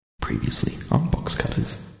Previously on Box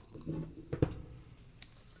Cutters.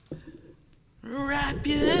 Wrap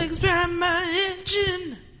your legs around my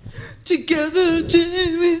engine. Together,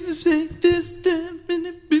 this Isn't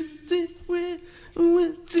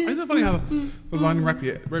it funny how the line wrap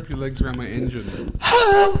your legs around my engine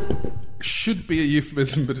should be a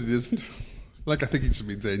euphemism, but it isn't? Like, I think it just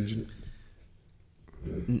means engine.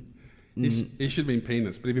 He should mean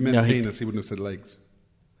penis, but if he meant penis, he wouldn't have said legs.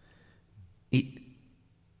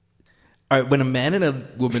 All right, when a man and a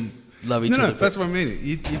woman love each other... No, that's what I mean.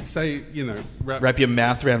 You'd say, wrap your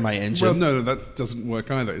mouth around my engine. Well, no, that doesn't work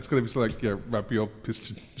either. It's got to be like, wrap your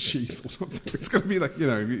piston sheath or something. It's got to be like, if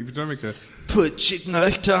you're trying to make a... Put your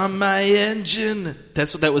knife on my engine.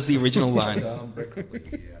 That was the original line.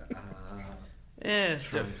 Yeah,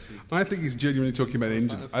 I think he's genuinely talking about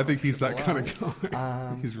engines. I think he's that kind of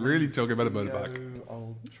guy. He's really talking about a motorbike.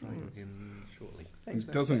 I'll try again shortly. He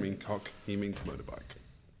doesn't mean cock, he means motorbike.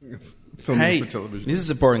 Hey, for television. This is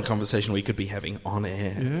a boring conversation we could be having on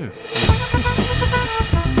air. Yeah.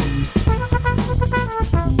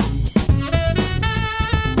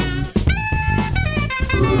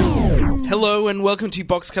 Hello and welcome to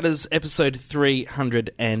Box Cutters episode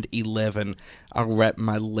 311. I'll wrap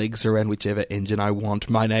my legs around whichever engine I want.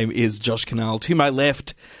 My name is Josh Canal. To my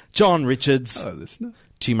left, John Richards. Hello, listener.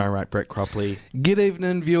 To my right, Brett Cropley. Good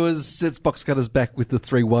evening, viewers. It's Box Cutters back with the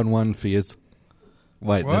 311 for you.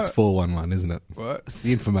 Wait, What? that's 411, isn't it? What?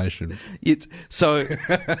 The information. So,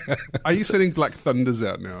 Are you setting Black Thunders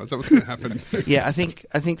out now? Is that what's going to happen? yeah, I think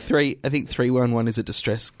 311 is a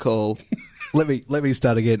distress call. Let me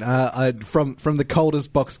start again. From the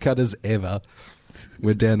coldest Box Cutters ever,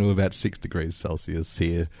 we're down to about 6 degrees Celsius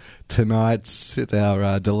here tonight at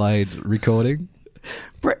our delayed recording.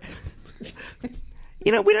 Brett,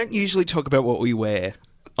 we don't usually talk about what we wear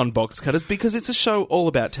on Box Cutters because it's a show all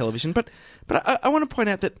about television. But I want to point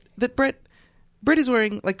out that Brett is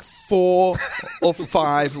wearing like 4 or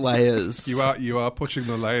 5 layers. You are pushing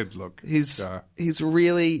the layered look. He's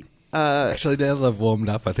really. Actually, now that I've warmed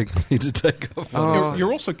up, I think I need to take off.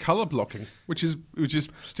 You're also colour blocking, which is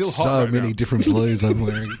still hot. So right many now. different blues I'm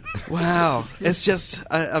wearing. Wow, it's just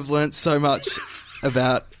I've learnt so much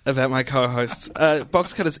about my co-hosts.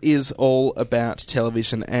 Box Cutters is all about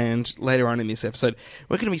television, and later on in this episode,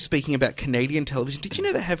 we're going to be speaking about Canadian television. Did you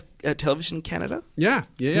know they have television in Canada? Yeah.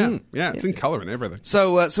 It's in colour and everything.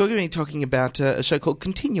 So we're going to be talking about a show called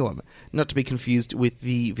Continuum, not to be confused with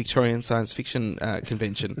the Victorian Science Fiction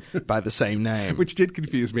Convention by the same name. Which did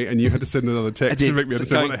confuse me, and you had to send another text to make me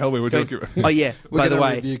understand what the hell we were talking about. Oh yeah, We're by the gonna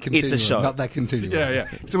way, review it's Continuum, a show. not that Continuum. Yeah.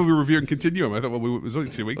 So we were reviewing Continuum. I thought, well, it was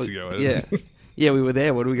only 2 weeks ago. Yeah. Yeah, we were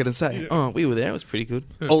there. What are we going to say? Yeah. Oh, we were there. It was pretty good.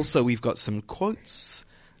 Yeah. Also, we've got some quotes.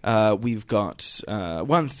 We've got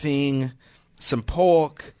one thing, some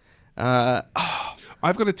pork. I've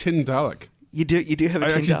got a tin Dalek. You do have a tin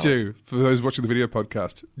Dalek? I actually do, for those watching the video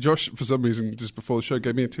podcast. Josh, for some reason, just before the show,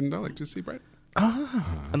 gave me a tin Dalek. Did you see, Brett?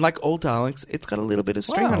 Ah. And like all Daleks, it's got a little bit of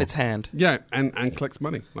string on its hand. Yeah, and collects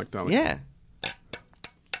money, like Daleks. Yeah.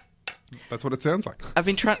 That's what it sounds like. I've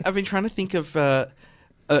been trying to think of an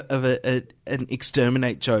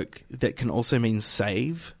exterminate joke that can also mean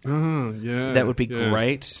save. Oh, yeah. That would be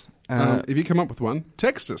great. If you come up with one,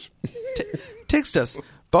 text us. Text us.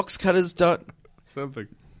 Something.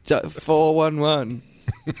 411.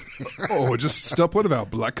 Or just stop one of our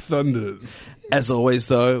Black Thunders. As always,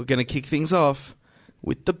 though, we're going to kick things off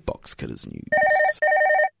with the Box Cutters news.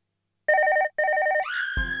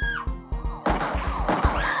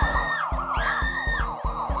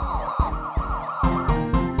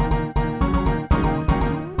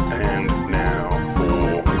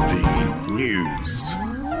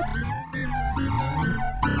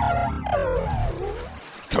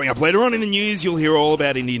 Coming up later on in the news, you'll hear all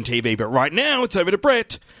about Indian TV, but right now it's over to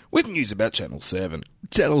Brett with news about Channel 7.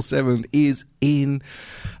 Channel 7 is in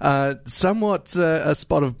somewhat a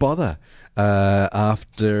spot of bother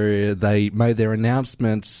after they made their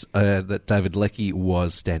announcements that David Leckie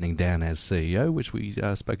was standing down as CEO, which we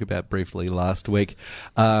spoke about briefly last week.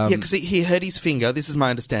 Yeah, because he hurt his finger. This is my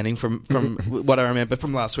understanding from what I remember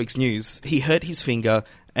from last week's news. He hurt his finger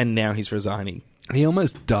and now he's resigning. He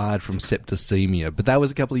almost died from septicemia, but that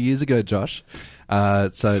was a couple of years ago, Josh. I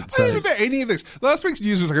don't remember any of this. Last week's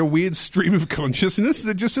news was like a weird stream of consciousness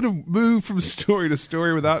that just sort of moved from story to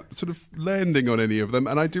story without sort of landing on any of them.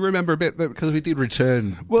 And I do remember a bit that... Because we did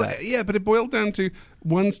return. Well, yeah, but it boiled down to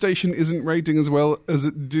one station isn't rating as well as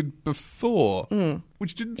it did before,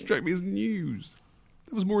 which didn't strike me as news.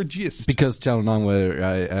 It was more a gist. Because Channel 9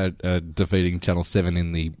 were defeating Channel 7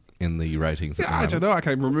 in the in the ratings. At the I moment. don't know. I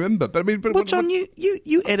can't remember. But I mean, Well, John, you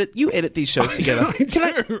edit these shows together. Can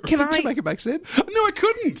I To make it make sense. No, I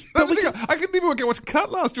couldn't. That was the thing. I couldn't even work out what to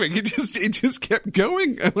cut last week. It just kept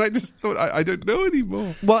going, and I just thought I don't know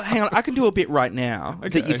anymore. Well, hang on. I can do a bit right now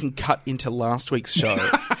that Okay. you can cut into last week's show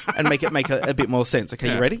and make it a bit more sense. Okay,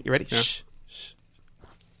 Yeah. you ready? You ready? Yeah. Shh.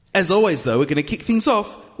 As always, though, we're going to kick things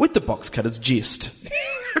off with the Box Cutters gist.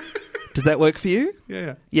 Does that work for you?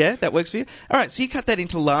 Yeah. Yeah, that works for you. All right, so you cut that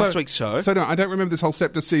into last week's show. So no, I don't remember this whole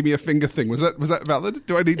septicemia finger thing. Was that valid?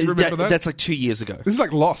 Do I need to remember that? That's like 2 years ago. This is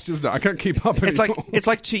like Lost, isn't it? I can't keep up anymore. It's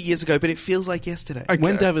like 2 years ago, but it feels like yesterday. Okay.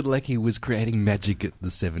 When David Leckie was creating magic at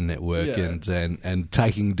the Seven Network Yeah. and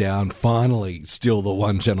taking down finally still the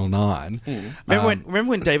one Channel 9. Remember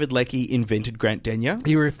when David Leckie invented Grant Denyer?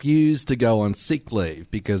 He refused to go on sick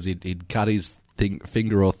leave because he'd cut his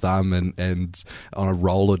finger or thumb and on a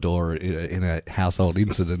roller door in a household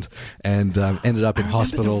incident and ended up in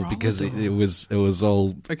hospital because it was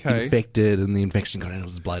all Okay. infected and the infection got into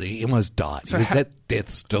his blood. He almost died. He was at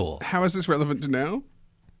death's door. How is this relevant to now?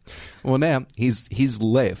 Well, now he's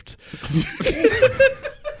left.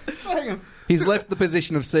 He's left the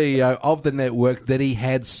position of CEO of the network that he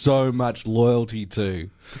had so much loyalty to.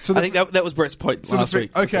 So I think that was Brett's point last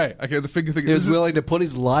week. Okay, the finger thing. He was this is- willing to put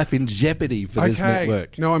his life in jeopardy for this okay.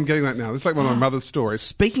 network. No, I'm getting that now. This is like one of my mother's stories.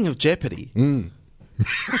 Speaking of Jeopardy, see,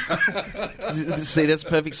 that's a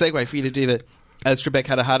perfect segue for you to do that. As Trebek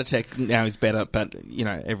had a heart attack, now he's better, but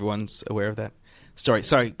everyone's aware of that story.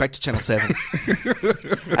 Sorry, back to Channel 7.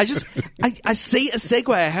 I see a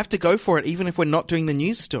segue. I have to go for it, even if we're not doing the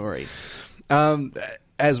news story.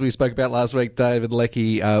 As we spoke about last week, David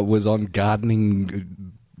Leckie was on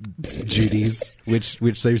gardening duties, which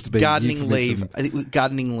seems to be Gardening a leave. euphemism, I think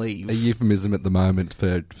gardening leave. a euphemism at the moment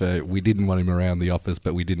for we didn't want him around the office,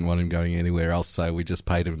 but we didn't want him going anywhere else, so we just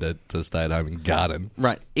paid him to stay at home and garden.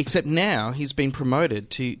 Right. Except now he's been promoted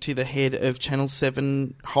to the head of Channel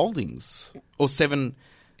 7 Holdings. Or Seven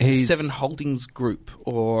Holdings Group.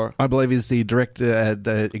 Or I believe he's the director,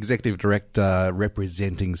 the executive director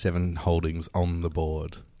representing Seven Holdings on the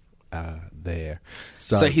board there.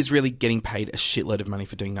 so he's really getting paid a shitload of money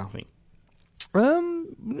for doing nothing.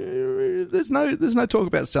 There's no talk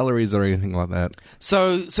about salaries or anything like that.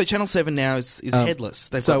 So Channel 7 now is headless.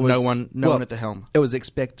 They've got no one at the helm. It was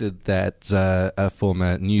expected that a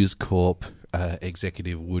former News Corp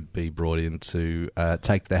executive would be brought in to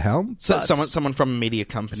take the helm. So but someone from a media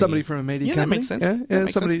company. somebody from a media Yeah, that company. makes sense. Yeah, That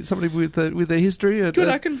makes somebody sense. somebody with a history. Good,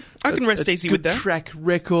 I can rest easy with good that. track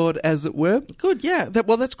record, as it were. Good, yeah.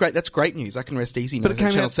 That's great. That's great news. I can rest easy But knowing it that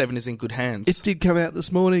came Channel out- 7 is in good hands. It did come out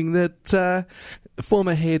this morning that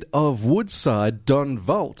former head of Woodside, Don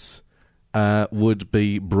Volt, would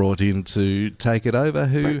be brought in to take it over,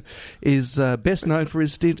 who is best known for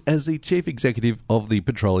his stint as the chief executive of the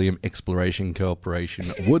Petroleum Exploration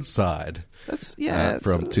Corporation, Woodside.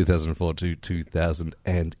 From 2004 to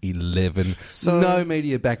 2011. No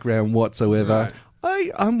media background whatsoever.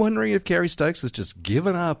 I'm wondering if Kerry Stokes has just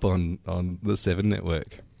given up on the Seven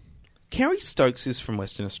Network. Kerry Stokes is from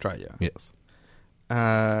Western Australia. Yes.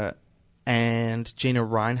 And Gina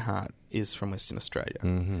Reinhardt is from Western Australia.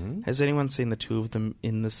 Mm-hmm. Has anyone seen the two of them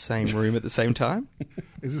in the same room at the same time?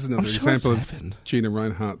 Is this another I'm sure example it's of happened. Gina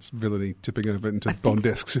Reinhardt's villainy tipping over into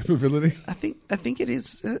Bondesque super villainy? I think it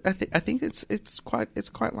is. I think it's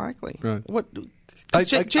quite likely. Right. What?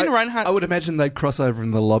 Gina Reinhardt. I would imagine they'd cross over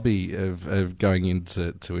in the lobby of going in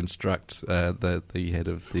to instruct the head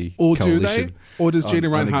of the Or do coalition. they? Or does Gina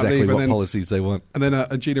on Reinhardt exactly leave and what then- policies they want? And then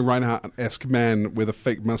a Gina Reinhardt-esque man with a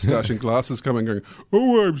fake moustache and glasses coming going,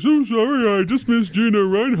 "Oh, I'm so sorry, I just missed Gina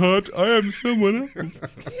Reinhardt. I am someone else.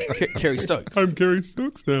 Kerry Stokes. I'm Kerry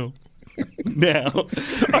Stokes now." now.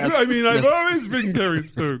 I mean, I've always been Kerry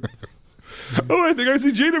Stokes. Oh, I think I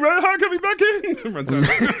see Gina Reinhardt coming back in. Runs out.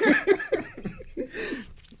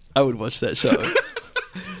 I would watch that show.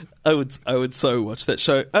 I would so watch that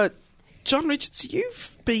show. John Richards,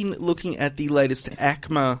 you've been looking at the latest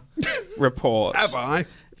ACMA report. Have I?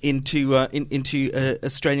 Into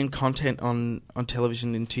Australian content on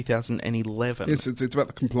television in 2011. Yes, it's about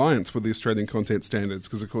the compliance with the Australian content standards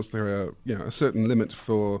because, of course, there are a certain limit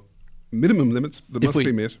for minimum limits that must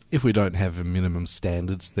be met. If we don't have minimum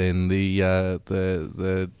standards, then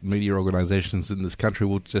the media organisations in this country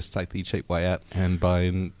will just take the cheap way out and buy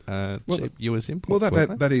in cheap US imports. Well,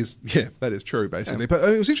 that is true, basically. But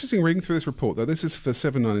it was interesting reading through this report, though. This is for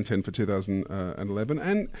 7, 9 and 10 for 2011.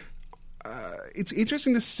 And it's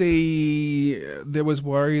interesting to see there was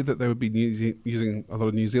worry that they would be using a lot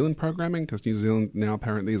of New Zealand programming because New Zealand now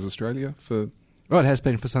apparently is Australia for Oh, it has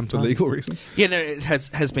been for some for time. legal reasons. Yeah, no, it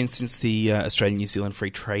has been since the Australia-New Zealand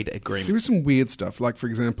Free Trade Agreement. There is some weird stuff, like, for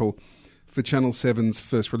example, for Channel 7's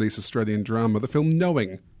first release Australian drama, the film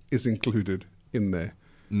Knowing is included in there.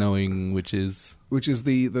 Knowing which is... Which is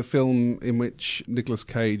the film in which Nicolas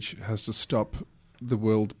Cage has to stop the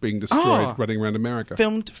world being destroyed running around America.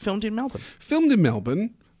 Filmed in Melbourne. Filmed in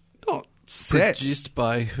Melbourne, not set. Produced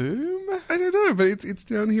by whom? I don't know, but it's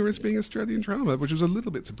down here as being Australian drama, which was a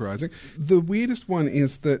little bit surprising. The weirdest one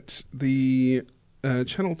is that the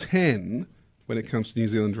Channel 10, when it comes to New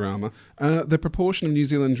Zealand drama, the proportion of New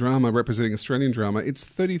Zealand drama representing Australian drama, it's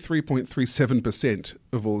 33.37%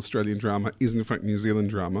 of all Australian drama is in fact New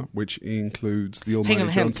Zealand drama, which includes the Almighty Hang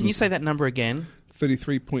on, Johnsons. can you say that number again?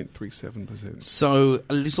 33.37%. So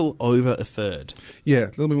a little over a third. Yeah, a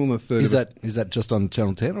little bit more than a third. Is that just on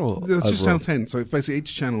Channel 10 or That's just overall? Channel 10. So basically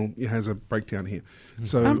each channel has a breakdown here.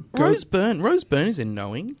 So Rose Byrne is in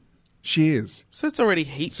Knowing. She is. So that's already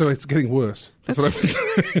heaps. So it's getting worse. That's what I'm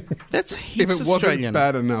saying. That's heaps If it Australian. wasn't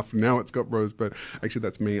bad enough, now it's got Rose Byrne. Actually,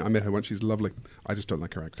 that's me. I met her once. She's lovely. I just don't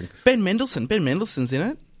like her acting. Ben Mendelsohn's in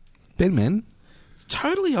it. Ben Men? It's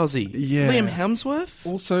totally Aussie. Yeah. Liam Hemsworth.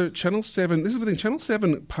 Also, Channel 7, this is the thing, Channel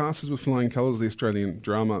 7 passes with flying colours the Australian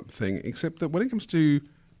drama thing, except that when it comes to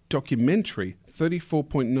documentary,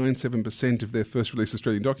 34.97% of their first release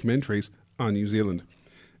Australian documentaries are New Zealand,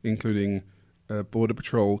 including Border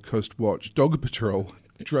Patrol, Coast Watch, Dog Patrol,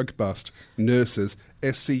 Drug Bust, Nurses,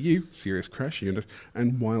 SCU, Serious Crash Unit,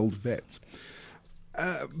 and Wild Vets.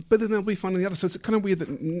 But then there'll be fun on the other. So it's kind of weird that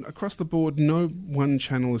across the board, no one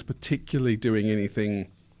channel is particularly doing anything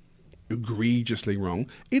egregiously wrong.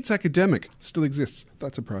 It's Academic. Still exists.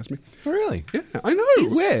 That surprised me. Oh, really? Yeah, I know.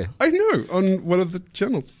 Where? I know. On one of the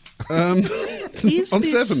channels. On Is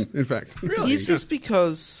 7, in fact. Is this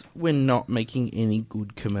because we're not making any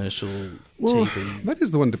good commercial Well, TV? that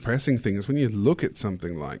is the one depressing thing, is when you look at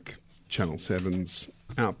something like Channel 7's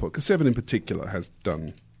output, because 7 in particular has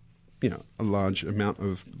done, a large amount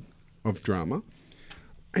of drama,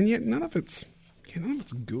 and yet none of it's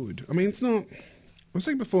good. I mean, it's not. I was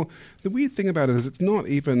saying before, the weird thing about it is it's not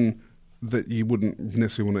even that you wouldn't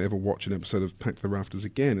necessarily want to ever watch an episode of Packed to the Rafters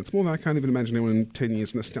again. It's more that I can't even imagine anyone in 10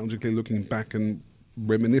 years nostalgically looking back and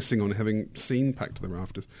reminiscing on having seen Packed to the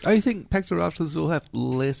Rafters. Oh, you think Packed to the Rafters will have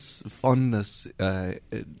less fondness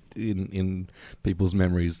in people's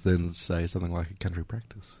memories than, say, something like A Country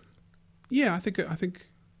Practice? Yeah, I think it will. I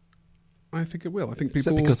think people. Is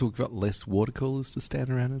that because we've got less water coolers to stand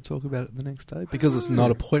around and talk about it the next day? Because it's not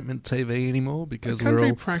appointment TV anymore? Because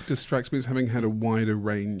Country Practice strikes me as having had a wider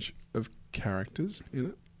range of characters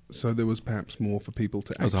in it. So there was perhaps more for people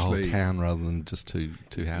to it was actually... a whole town rather than just two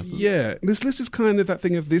houses? Yeah. This list is kind of that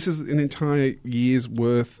thing of this is an entire year's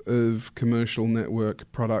worth of commercial network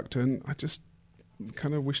product, and I just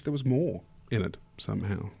kind of wish there was more in it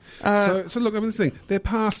somehow. So look, I mean, this thing, they're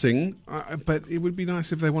passing, but it would be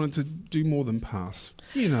nice if they wanted to do more than pass.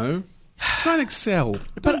 Try and excel.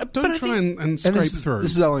 Don't try and scrape this through.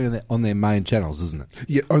 This is only on their main channels, isn't it?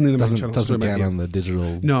 Yeah, only the main channels. Doesn't Sorry about- count yeah. on the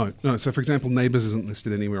digital... No. So, for example, Neighbours isn't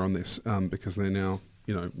listed anywhere on this because they're now,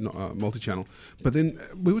 not multi-channel. But then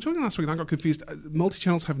we were talking last week, and I got confused.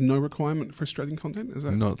 Multi-channels have no requirement for Australian content. Is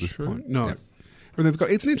that Not at this true? point. No. Yep.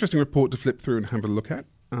 But it's an interesting report to flip through and have a look at.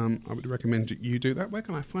 I would recommend you do that. Where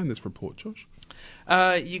can I find this report, Josh?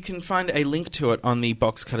 You can find a link to it on the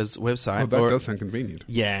Box Cutters website. Oh, that does sound convenient.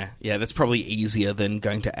 Yeah, that's probably easier than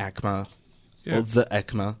going to ACMA or the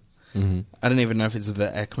ACMA. Mm-hmm. I don't even know if it's the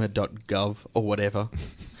acma.gov or whatever.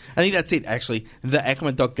 I think that's it, actually. The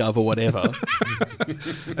acma.gov or whatever.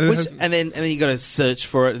 And then you got to search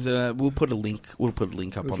for it. We'll put a link. We'll put a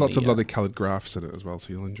link up. There's on lots of lovely coloured graphs in it as well, so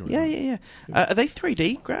you'll enjoy it. Yeah. Are they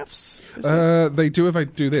 3D graphs? They do if I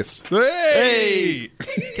do this. Hey!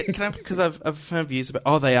 Can I? Because I've firm views about.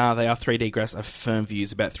 Oh, they are 3D graphs. I've firm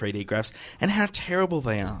views about 3D graphs and how terrible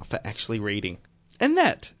they are for actually reading. And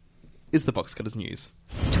that is the Box Cutters News.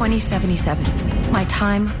 2077. My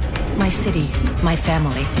time, my city, my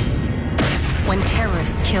family. When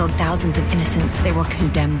terrorists killed thousands of innocents, they were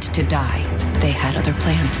condemned to die. They had other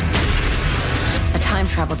plans. A time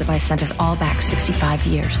travel device sent us all back 65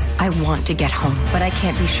 years. I want to get home, but I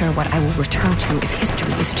can't be sure what I will return to if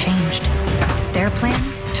history is changed. Their plan?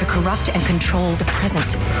 To corrupt and control the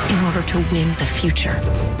present in order to win the future.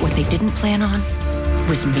 What they didn't plan on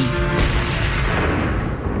was me.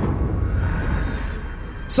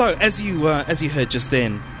 So, as you heard just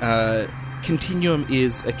then, Continuum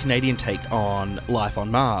is a Canadian take on life on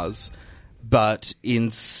Mars, but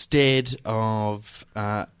instead of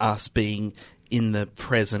us being in the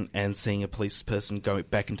present and seeing a police person go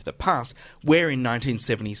back into the past. We're in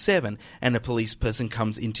 1977 and a police person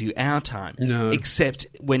comes into our time. No. Except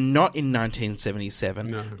we're not in 1977.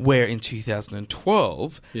 No. We're in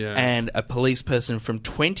 2012 Yeah. and a police person from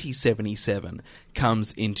 2077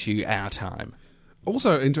 comes into our time.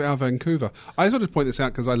 Also into our Vancouver. I just wanted to point this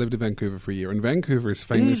out because I lived in Vancouver for a year, and Vancouver is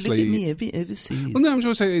famously... Look at me, a bit overseas. Well, no, I'm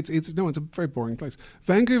trying to say it's a very boring place.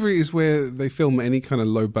 Vancouver is where they film any kind of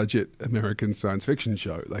low-budget American science fiction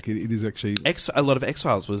show. Like, it is actually... A lot of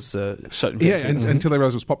X-Files was shot in Yeah, Vancouver. until they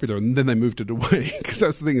realised it was popular, and then they moved it away. Because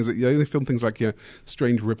that's the thing, is that they film things like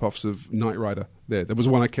strange rip-offs of Knight Rider. There was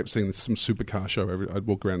one I kept seeing, some supercar show. I'd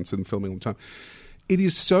walk around and see them filming all the time. It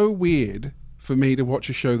is so weird for me to watch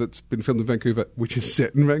a show that's been filmed in Vancouver, which is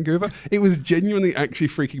set in Vancouver. It was genuinely actually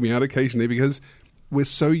freaking me out occasionally because we're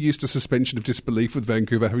so used to suspension of disbelief with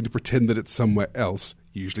Vancouver having to pretend that it's somewhere else,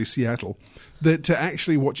 usually Seattle, that to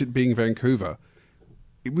actually watch it being Vancouver,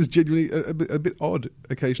 it was genuinely a bit odd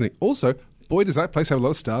occasionally. Also, boy, does that place have a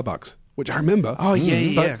lot of Starbucks, which I remember. Oh,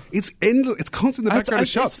 yeah, But yeah. it's endless. It's constant in the background of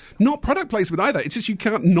shots. Not product placement either. It's just you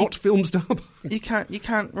can't not film Starbucks. You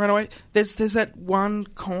can't run away. There's that one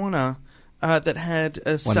corner that had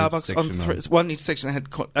a Starbucks on one intersection that had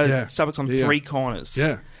Starbucks on three corners.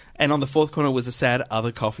 Yeah. And on the fourth corner was a sad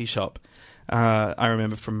other coffee shop. I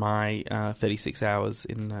remember from my 36 hours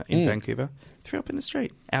in Vancouver. Threw up in the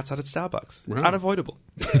street outside of Starbucks. Right. Unavoidable.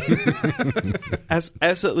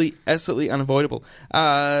 Absolutely unavoidable.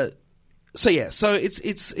 So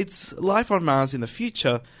it's life on Mars in the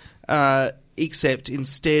future. Except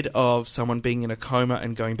instead of someone being in a coma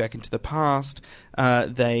and going back into the past,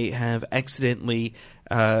 they have accidentally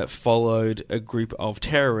followed a group of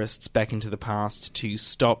terrorists back into the past to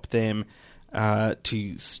stop them,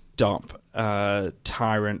 to stop a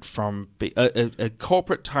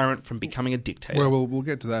corporate tyrant from becoming a dictator. Well, we'll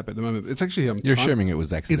get to that bit in a moment. It's actually You're assuming it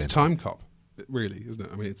was accidental. It's Time Cop, really, isn't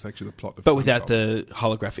it? I mean, it's actually the plot of but Time without Cop. the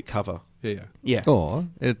holographic cover. Yeah. Or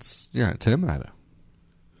it's Terminator.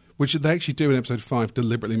 Which they actually do in episode 5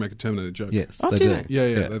 deliberately make a Terminator joke. Yes, Oh, they do do. they?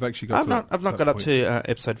 Yeah. They've actually got. I've not got up to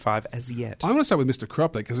episode 5 as yet. I want to start with Mr.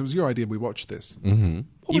 Cropley because it was your idea we watched this. Mm-hmm.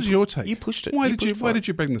 What was your take? You pushed it. Why You did you? pushed for Why it. did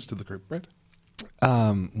you bring this to the group, Brett?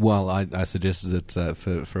 Well, I suggested it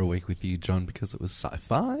for a week with you, John, because it was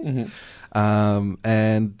sci-fi. Mm-hmm.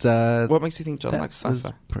 And What makes you think John that likes was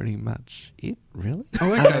sci-fi? pretty much it, really.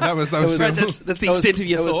 Oh, okay. that was. Right, that's the extent of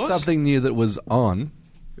your It was thought? something new that was on.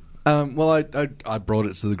 Well, I brought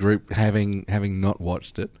it to the group having not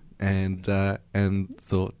watched it and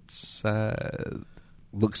thought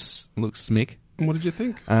looks smick. And what did you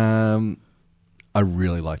think? I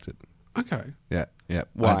really liked it. Okay. Yeah.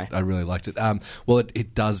 Why? I really liked it. Well,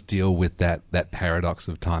 it does deal with that paradox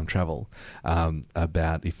of time travel.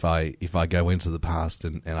 About if I go into the past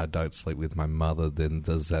and I don't sleep with my mother, then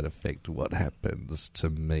does that affect what happens to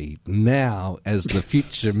me now as the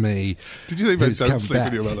future me? Did you think about who's don't come sleep back?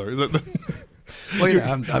 with your mother? Is it? Well,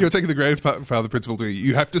 yeah, You're taking the grandfather principle to you.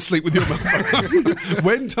 You have to sleep with your mother.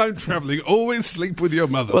 When time traveling, always sleep with your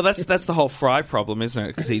mother. Well, that's the whole Fry problem, isn't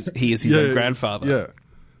it? Because he is his own grandfather. Yeah.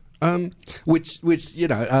 Which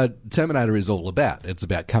Terminator is all about. It's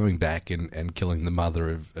about coming back and killing the mother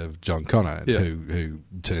of John Connor, Yeah. who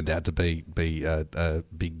turned out to be a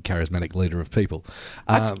big charismatic leader of people.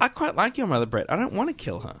 I quite like your mother, Brett. I don't want to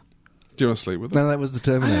kill her. Do you want to sleep with her? No, that was the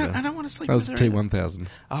Terminator. I don't want to sleep That was with her. T-1000.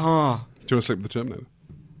 Oh, Do you want to sleep with the Terminator?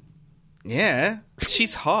 yeah.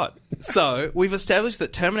 She's hot. So, we've established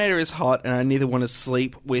that Terminator is hot and I neither want to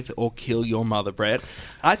sleep with or kill your mother, Brett.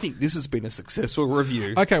 I think this has been a successful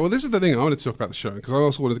review. Okay, well, this is the thing I wanted to talk about the show because I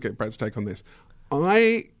also wanted to get Brad's take on this.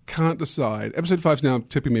 I can't decide. Episode 5 is now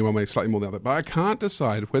tipping me one way, slightly more the other, but I can't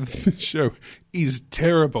decide whether the show is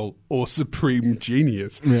terrible or supreme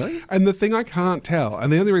genius. Really? And the thing I can't tell,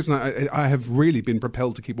 and the only reason I have really been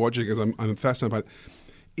propelled to keep watching because I'm fascinated by it,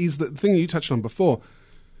 is that the thing you touched on before.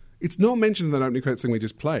 It's not mentioned in that opening credits thing we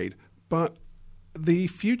just played, but the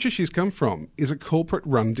future she's come from is a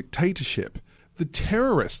corporate-run dictatorship. The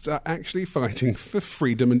terrorists are actually fighting for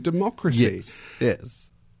freedom and democracy.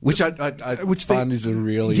 Yes. Which I find is a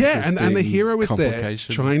really and the interesting hero is there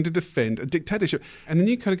complication. trying to defend a dictatorship, and then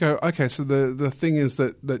you kind of go, okay, so the thing is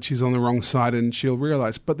that she's on the wrong side, and she'll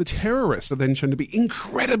realize. But the terrorists are then shown to be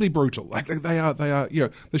incredibly brutal. Like they are.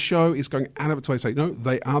 The show is going out of its way to say, no,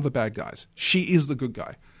 they are the bad guys. She is the good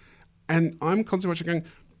guy, and I'm constantly watching, going,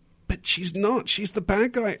 but she's not. She's the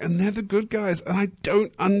bad guy, and they're the good guys, and I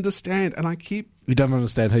don't understand. And I keep. You don't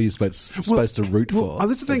understand who you're supposed to root for.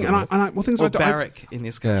 That's the thing, Or Barrack in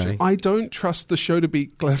this country. I don't trust the show to be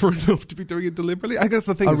clever enough to be doing it deliberately. I guess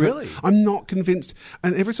the thing Oh, is that really? I'm not convinced.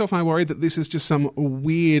 And every so often I worry that this is just some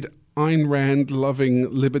weird Ayn Rand loving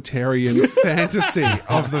libertarian fantasy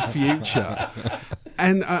of the future.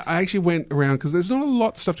 And I actually went around, because there's not a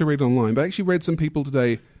lot of stuff to read online, but I actually read some people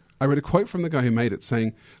today. I read a quote from the guy who made it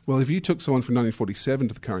saying, well, if you took someone from 1947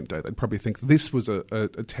 to the current day, they'd probably think this was a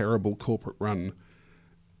terrible corporate run,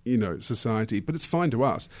 society, but it's fine to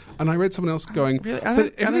us. And I read someone else going, but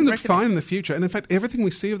everything looks fine in the future. And in fact, everything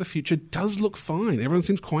we see of the future does look fine. Everyone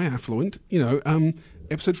seems quite affluent.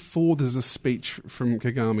 Episode 4, there's a speech from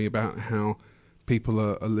Kagami about how people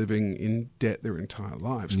are living in debt their entire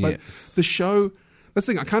lives. But the show, that's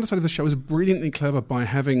the thing, I can't decide if the show is brilliantly clever by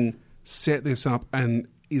having set this up and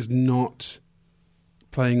is not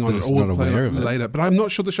playing on it or playing on it later. But I'm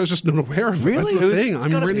not sure the show's just not aware of it. Really? That's the thing.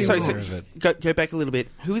 I'm really not aware of it. Go back a little bit.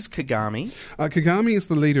 Who is Kagami? Kagami is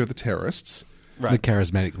the leader of the terrorists. Right. The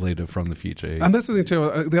charismatic leader from the future. And that's the thing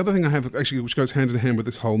too. The other thing I have, actually, which goes hand in hand with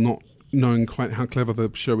this whole not knowing quite how clever the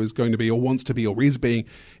show is going to be or wants to be or is being,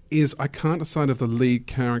 is I can't decide if the lead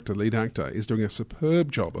actor, is doing a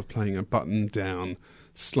superb job of playing a buttoned-down,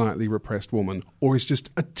 slightly repressed woman, or is just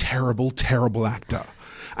a terrible, terrible actor.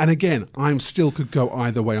 And again, still could go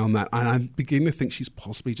either way on that. And I'm beginning to think she's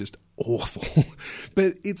possibly just awful.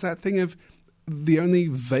 But it's that thing of the only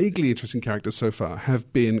vaguely interesting characters so far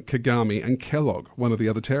have been Kagami and Kellogg, one of the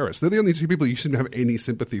other terrorists. They're the only two people you seem to have any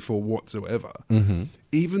sympathy for whatsoever. Mm-hmm.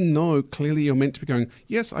 Even though clearly you're meant to be going,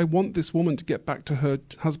 yes, I want this woman to get back to her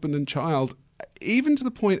husband and child. Even to the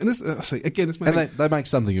point, and this again, this and they make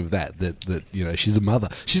something of that she's a mother.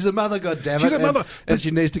 She's a mother, goddammit. She's a mother, and she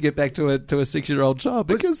needs to get back to a 6-year-old child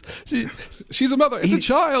because she's a mother. It's a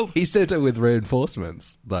child. He sent her with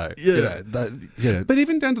reinforcements, though. Yeah, But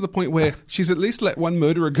even down to the point where she's at least let one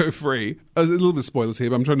murderer go free. A little bit of spoilers here,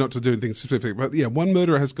 but I'm trying not to do anything specific. But yeah, one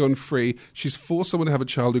murderer has gone free. She's forced someone to have a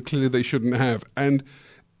child who clearly they shouldn't have, and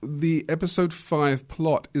the episode 5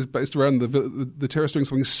 plot is based around the terrorist doing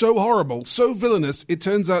something so horrible, so villainous, it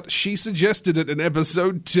turns out she suggested it in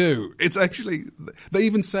episode 2. It's actually, they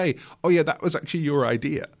even say, oh yeah, that was actually your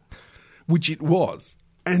idea, which it was.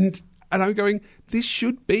 And I'm going, this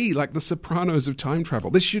should be like the Sopranos of time travel.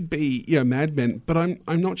 This should be, Mad Men, but I'm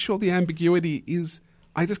not sure the ambiguity is,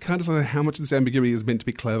 I just can't decide how much of this ambiguity is meant to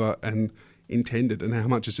be clever and intended and how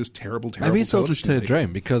much is just terrible maybe it's all just her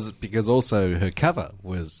dream because also her cover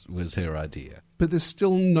was her idea, but there's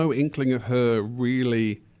still no inkling of her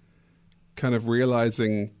really kind of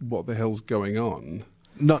realizing what the hell's going on,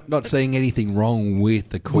 not seeing anything wrong with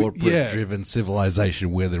the corporate driven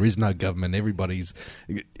civilization where there is no government, everybody's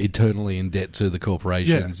eternally in debt to the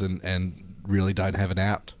corporations and really don't have an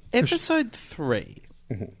out. Episode 3.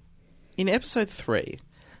 Mm-hmm. In episode 3,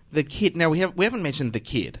 the kid, now we haven't mentioned the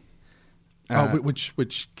kid.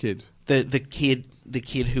 Which kid? The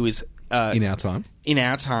kid who is in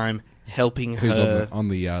our time helping who's her on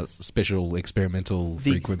the special experimental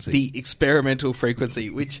frequency. The experimental frequency,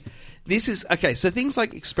 which this is okay. So things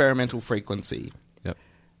like experimental frequency,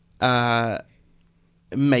 made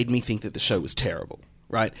me think that the show was terrible.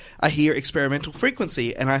 Right? I hear experimental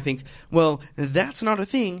frequency and I think, well, that's not a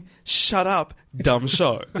thing. Shut up, dumb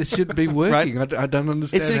show. This shouldn't be working. Right? I don't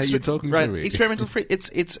understand how you're talking right. to me. Experimental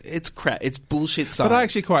it's crap. It's bullshit science. But I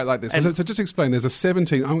actually quite like this. So just to explain, there's a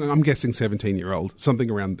 17, I'm guessing 17-year-old,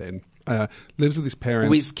 something around then, lives with his parents.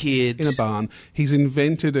 Whiz kid. In a barn. He's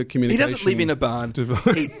invented a communication. He doesn't live in a barn.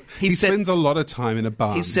 He spends a lot of time in a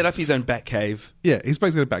barn. He's set up his own bat cave. Yeah, he's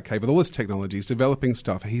basically a bat cave with all this technology. He's developing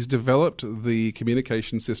stuff. He's developed the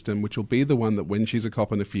communication system, which will be the one that when she's a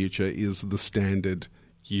cop in the future is the standard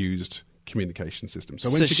used communication system. So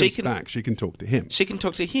when she comes back, she can talk to him. She can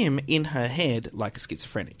talk to him in her head like a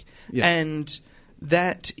schizophrenic. Yeah. And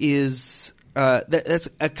that is... that's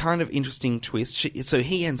a kind of interesting twist. So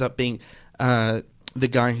he ends up being the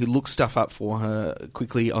guy who looks stuff up for her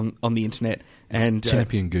quickly on the internet, and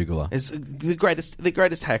champion Googler is the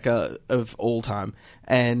greatest hacker of all time.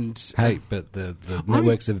 And hey, but the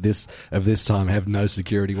networks of this time have no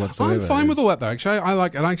security whatsoever. I'm fine with all that though. Actually, I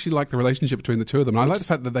actually like the relationship between the two of them. And I like the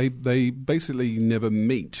fact that they basically never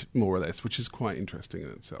meet, more or less, which is quite interesting in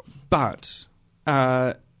itself. But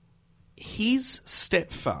his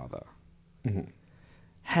stepfather. Mm-hmm.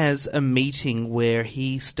 has a meeting where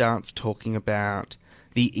he starts talking about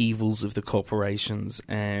the evils of the corporations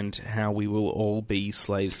and how we will all be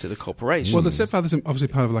slaves to the corporations. Well, the stepfather's obviously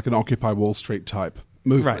part of like an Occupy Wall Street type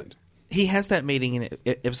movement. Right. He has that meeting in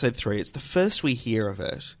episode 3. It's the first we hear of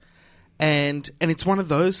it. And it's one of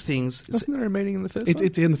those things. Isn't there a meeting in the first one?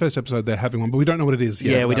 It's in the first episode. They're having one, but we don't know what it is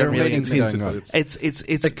yet. Yeah, we don't really know.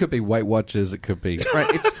 It could be Weight Watchers. It could be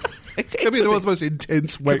right. It could be the world's most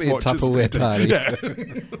intense Weight Watchers. Tupperware party.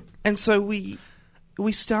 Yeah. And so we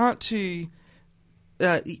start to,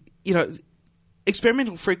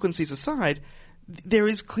 experimental frequencies aside, there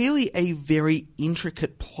is clearly a very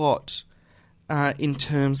intricate plot in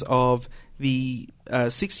terms of the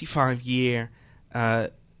 65-year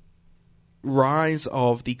rise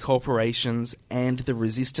of the corporations and the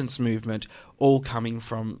resistance movement all coming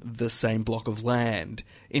from the same block of land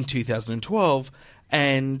in 2012.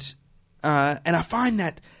 And I find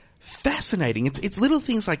that fascinating. It's little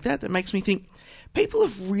things like that that makes me think people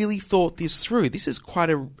have really thought this through. This is quite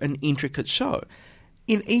an intricate show.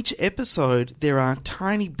 In each episode, there are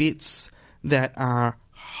tiny bits that are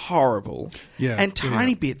horrible and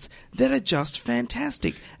tiny bits that are just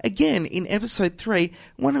fantastic. Again, in episode 3,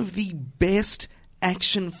 one of the best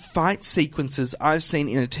action fight sequences I've seen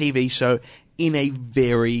in a TV show in a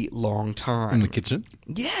very long time. In the kitchen?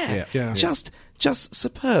 Yeah. Yeah. Just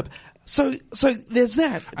superb. So there's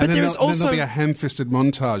that. But And there's also... there'll be a ham-fisted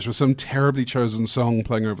montage with some terribly chosen song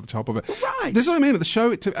playing over the top of it. Right. This is what I mean with the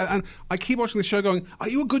show. And I keep watching the show going, are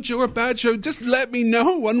you a good show or a bad show? Just let me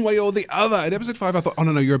know one way or the other. In episode 5, I thought, oh,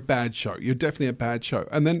 no, you're a bad show. You're definitely a bad show.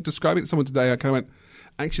 And then describing it to someone today, I kind of went,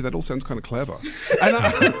 actually, that all sounds kind of clever. And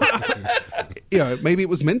maybe it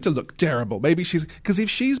was meant to look terrible. Maybe because if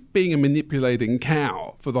she's being a manipulating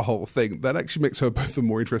cow for the whole thing, that actually makes her both a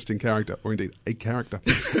more interesting character, or indeed a character.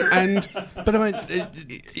 And But I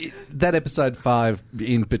mean, that episode 5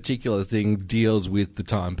 in particular thing deals with the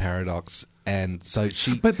time paradox, and so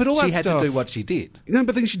she But all she that had stuff- to do what she did no,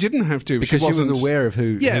 but then she didn't have to because she was wasn't- aware of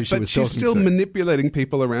who Yeah, she but was she's talking still to. manipulating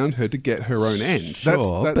people around her to get her own end.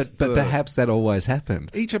 Sure, That's but the- perhaps that always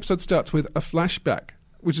happened. each episode starts with a flashback,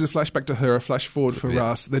 which is a flashback to her, a flash forward for Yeah.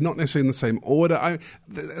 us. They're not necessarily in the same order.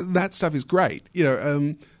 That stuff is great.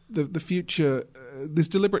 The future, this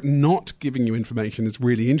deliberate not giving you information is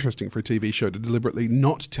really interesting for a TV show, to deliberately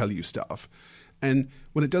not tell you stuff. And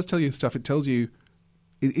when it does tell you stuff, it tells you,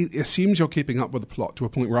 it assumes you're keeping up with the plot to a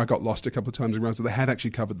point where I got lost a couple of times and realized that they had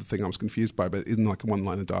actually covered the thing I was confused by, but in like a one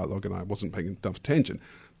line of dialogue and I wasn't paying enough attention.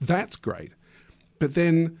 That's great. But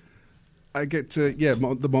then I get to,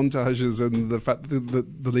 the montages and the fact that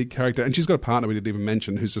the lead character, and she's got a partner we didn't even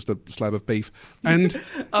mention, who's just a slab of beef. And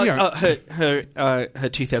her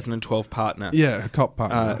 2012 partner. her cop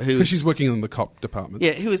partner, who because is- she's working on the cop department.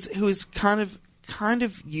 Yeah, who is kind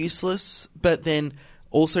of useless, but then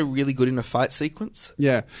also really good in a fight sequence.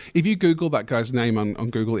 Yeah. If you Google that guy's name on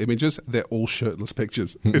Google Images, they're all shirtless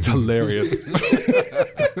pictures. It's hilarious.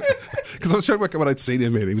 Because I was trying to work out what I'd seen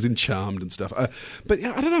him in. He was in Charmed and stuff. But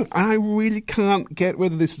I don't know. I really can't get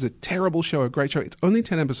whether this is a terrible show or a great show. It's only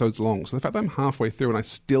 10 episodes long. So the fact that I'm halfway through and I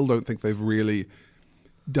still don't think they've really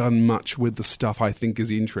done much with the stuff I think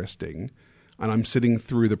is interesting, and I'm sitting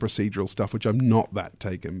through the procedural stuff, which I'm not that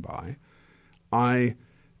taken by,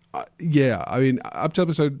 up to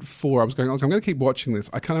episode 4, I was going, okay, I'm going to keep watching this.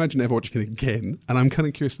 I can't imagine ever watching it again. And I'm kind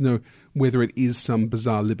of curious to know whether it is some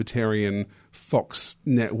bizarre libertarian Fox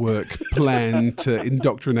network plan to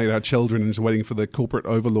indoctrinate our children into waiting for the corporate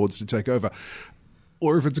overlords to take over,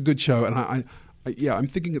 or if it's a good show. And I'm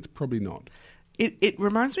thinking it's probably not. It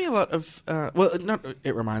reminds me a lot of not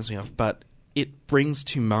it reminds me of, but it brings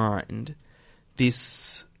to mind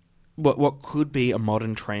this what could be a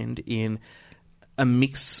modern trend in a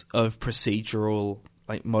mix of procedural,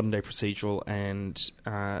 like modern day procedural, and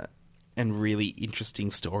really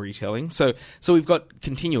interesting storytelling. So we've got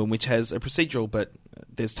Continuum, which has a procedural, but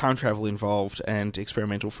there's time travel involved and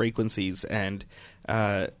experimental frequencies and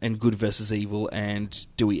good versus evil and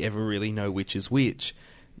do we ever really know which is which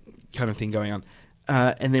kind of thing going on.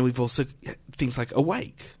 And then we've also things like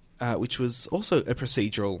Awake, which was also a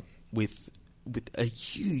procedural with a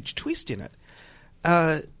huge twist in it.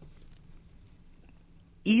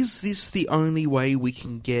 Is this the only way we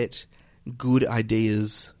can get good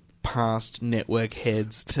ideas past network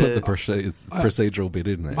heads to Put the procedural bit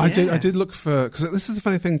in there. I did look for, because this is the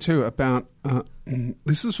funny thing too about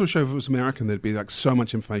this is the sort of show. If it was American, there'd be like so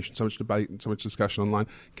much information, so much debate, and so much discussion online.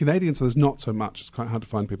 Canadian, so there's not so much. It's quite hard to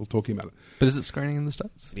find people talking about it. But is it screening in the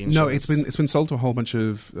States? No, it's been sold to a whole bunch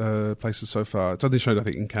of places so far. It's only shown, I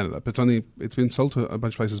think, in Canada, but it's been sold to a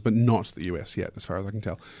bunch of places, but not the US yet, as far as I can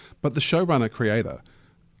tell. But the showrunner creator,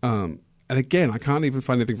 and again, I can't even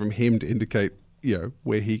find anything from him to indicate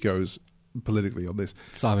where he goes politically on this.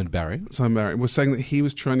 Simon Barry was saying that he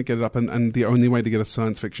was trying to get it up, and the only way to get a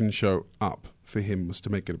science fiction show up for him was to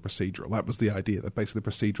make it a procedural. That was the idea, that basically the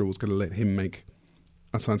procedural was going to let him make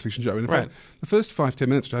a science fiction show. And in fact, the first 5-10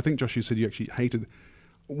 minutes, which I think, Josh, you said you actually hated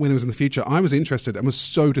when it was in the future, I was interested and was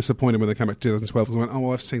so disappointed when they came back to 2012 because I went, oh,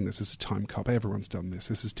 well, I've seen this. This is Time Cop. Everyone's done this.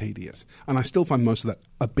 This is tedious. And I still find most of that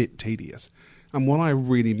a bit tedious. And what I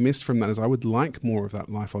really missed from that is I would like more of that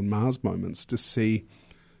Life on Mars moments to see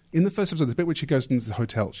In the first episode, the bit where she goes into the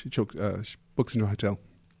hotel, she books into a hotel.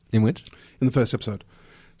 In which? In the first episode,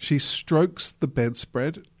 she strokes the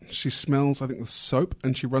bedspread. She smells, I think, the soap,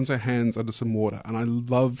 and she runs her hands under some water. And I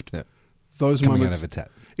loved those Coming moments. out of a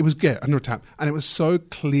tap. It was under a tap, and it was so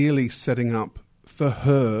clearly setting up for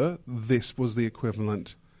her. This was the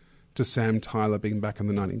equivalent to Sam Tyler being back in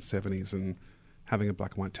the 1970s and having a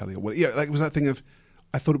black and white telly. It was that thing of.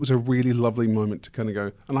 I thought it was a really lovely moment to kind of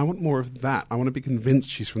go, and I want more of that. I want to be convinced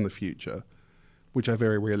she's from the future, which I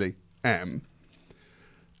very rarely am.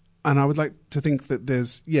 And I would like to think that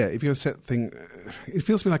there's, if you're going to set thing, it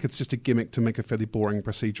feels to me like it's just a gimmick to make a fairly boring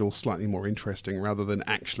procedural slightly more interesting rather than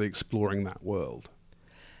actually exploring that world.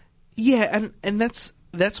 Yeah, and that's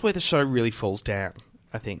where the show really falls down,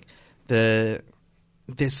 I think. There's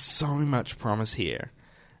so much promise here.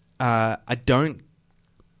 I don't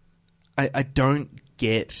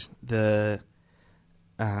get the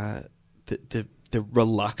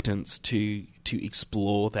reluctance to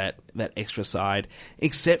explore that extra side,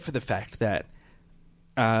 except for the fact that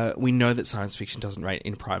we know that science fiction doesn't rate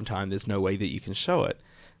in prime time. There's no way that you can show it.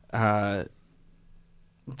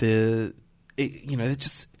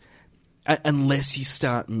 Unless you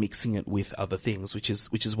start mixing it with other things, which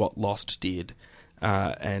is what Lost did,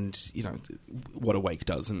 and what Awake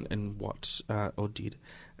does, and what did.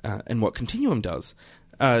 And what Continuum does,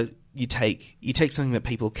 you take something that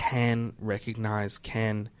people can recognise,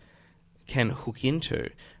 can hook into.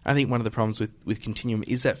 I think one of the problems with Continuum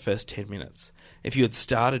is that first 10 minutes. If you had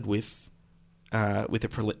started with a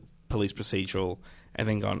police procedural and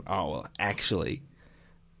then gone, oh well, actually,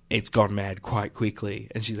 it's gone mad quite quickly,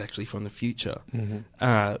 and she's actually from the future. Mm-hmm.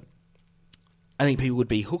 I think people would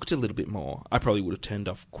be hooked a little bit more. I probably would have turned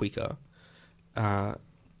off quicker. I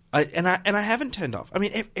haven't turned off. I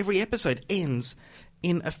mean, every episode ends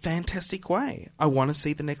in a fantastic way. I want to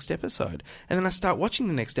see the next episode. And then I start watching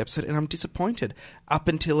the next episode and I'm disappointed up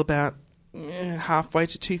until about halfway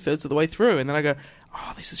to 2/3 of the way through. And then I go,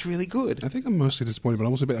 oh, this is really good. I think I'm mostly disappointed, but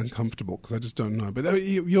I'm also a bit uncomfortable because I just don't know. But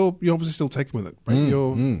you're obviously still taken with it,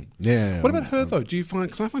 right? Yeah. What about her, though? Do you find...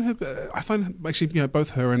 Because I find actually, both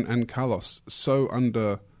her and Carlos so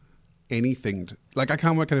under... anything. I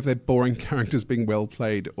can't work out if they're boring characters being well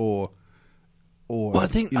played or well, I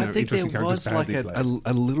think there was like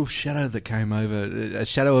a little shadow that came over, a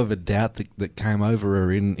shadow of a doubt that came over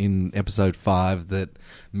her in episode 5 that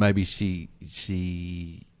maybe she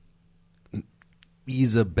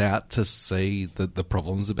is about to see the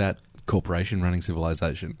problems about corporation running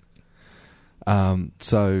civilization.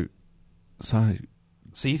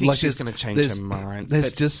 So you think she's going to change her mind?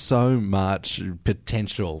 There's just so much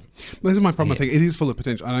potential. This is my problem. I think it is full of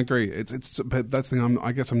potential, and I agree. But that's the thing.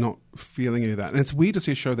 I guess I'm not feeling any of that. And it's weird to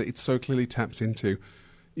see a show that it so clearly taps into,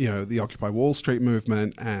 the Occupy Wall Street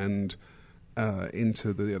movement and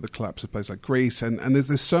into the collapse of places like Greece. And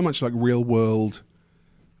there's so much like real world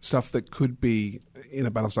stuff that could be in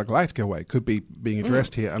a Battlestar Galactica way, could be being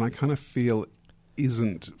addressed here. And I kind of feel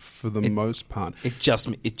isn't for the most part. It just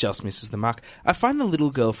misses the mark. I find the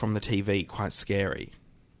little girl from the TV quite scary.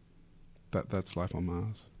 That's Life on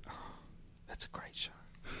Mars. Oh, that's a great show.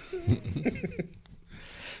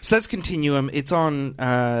 So that's Continuum. It's on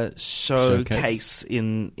Showcase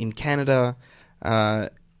in Canada.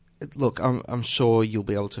 Look, I'm sure you'll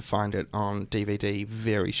be able to find it on DVD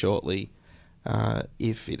very shortly,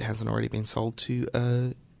 if it hasn't already been sold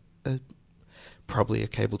to probably a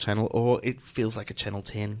cable channel, or it feels like a Channel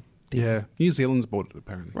 10 thing. Yeah, New Zealand's bought it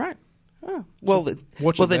apparently. Right. Oh, well,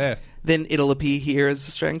 then it'll appear here as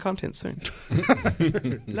Australian content soon. We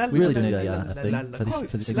really do need a thing for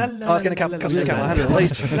this segment. I was going to cover 100 at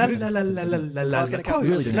least.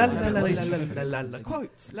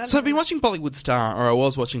 So I've been watching Bollywood Star, or I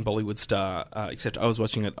was watching Bollywood Star, except I was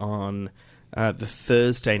watching it on the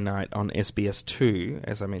Thursday night on SBS2,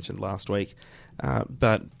 as I mentioned last week.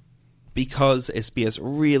 But because SBS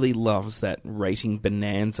really loves that rating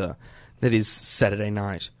bonanza that is Saturday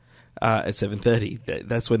night at 7:30,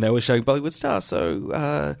 that's when they were showing Bollywood Star.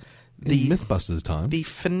 So the Mythbusters time, the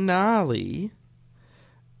finale,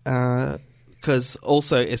 because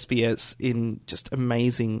also SBS in just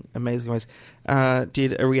amazing ways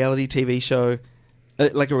did a reality TV show,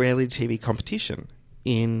 like a reality TV competition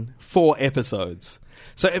in 4 episodes.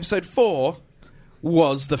 So episode 4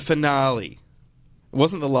 was the finale. It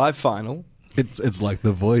wasn't the live final. It's like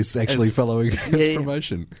The Voice actually following its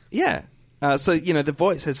promotion. Yeah. So, The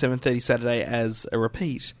Voice has 7:30 Saturday as a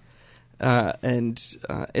repeat. And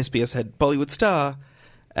SBS had Bollywood Star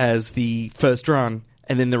as the first run,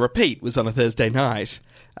 and then the repeat was on a Thursday night.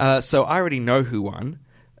 So I already know who won,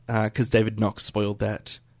 because David Knox spoiled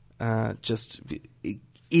that. Just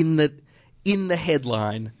in the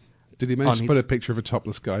headline Did he manage to put a picture of a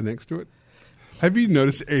topless guy next to it? Have you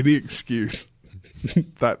noticed any excuse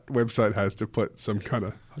that website has to put some kind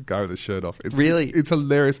of guy with a shirt off? It's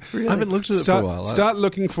hilarious. Really? I haven't looked at it for a while. Start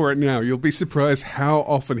looking for it now. You'll be surprised how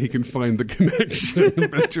often he can find the connection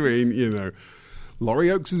between, Laurie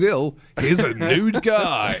Oakes is ill. Here's a nude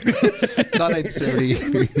guy.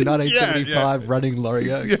 1975 running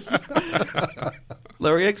Laurie Oakes. Yeah.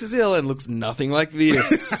 Laurie Oakes is ill and looks nothing like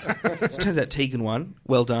this. It turns out Tegan won.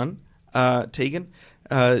 Well done, Tegan.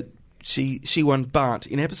 She won Bart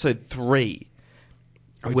in episode 3.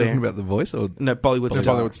 Are we talking about The Voice or no? Bollywood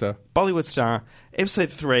Star. Bollywood Star.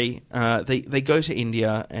 Episode 3. They go to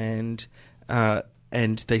India and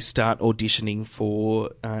they start auditioning for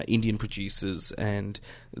Indian producers, and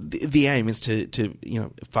the aim is to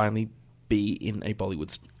finally be in a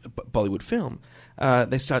Bollywood film.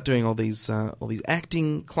 They start doing all these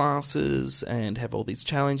acting classes and have all these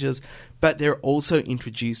challenges, but they're also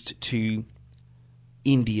introduced to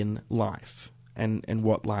Indian life and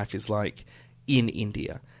what life is like in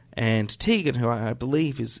India. And Tegan, who I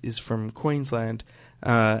believe is from Queensland,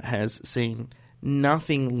 has seen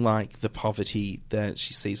nothing like the poverty that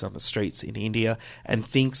she sees on the streets in India, and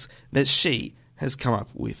thinks that she has come up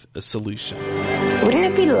with a solution. Wouldn't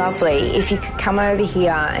it be lovely if you could come over here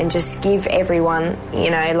and just give everyone,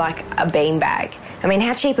 like a beanbag? I mean,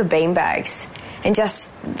 how cheap are beanbags? And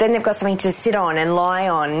then they've got something to sit on and lie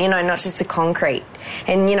on, not just the concrete.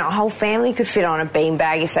 And, a whole family could fit on a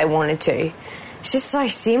beanbag if they wanted to. It's just so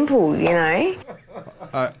simple,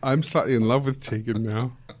 I'm slightly in love with Tegan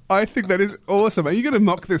now. I think that is awesome. Are you going to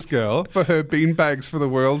mock this girl for her beanbags for the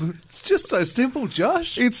world? It's just so simple,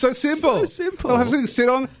 Josh. It's so simple. So simple. They'll have something to sit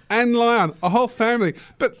on and lie on, a whole family.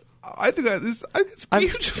 But I think it's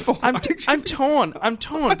beautiful. I'm torn. I'm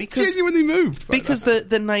torn because genuinely moved because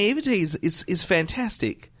the naivety is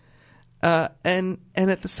fantastic, and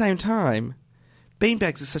at the same time,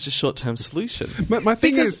 beanbags is such a short-term solution. My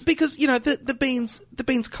thing is because the beans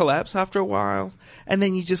collapse after a while, and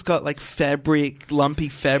then you just got like lumpy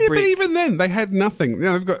fabric. Yeah, but even then they had nothing.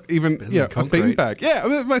 They've got a beanbag. Yeah, I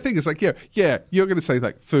mean, my thing is like you're going to say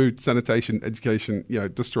like food, sanitation, education,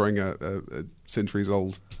 destroying a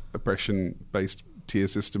centuries-old oppression-based tier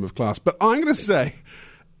system of class. But I'm going to say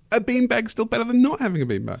a beanbag's still better than not having a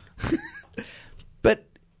beanbag. But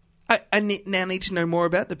I now need to know more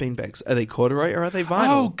about the beanbags. Are they corduroy or are they vinyl?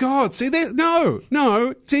 Oh, God. See, no.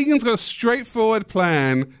 Tegan's got a straightforward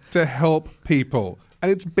plan to help people,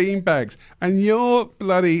 and it's beanbags. And your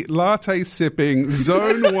bloody latte-sipping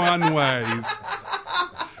Zone 1 ways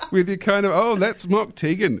with your kind of, let's mock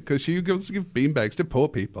Tegan because she wants to give beanbags to poor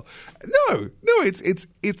people. No, it's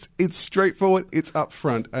straightforward, it's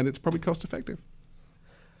upfront, and it's probably cost-effective.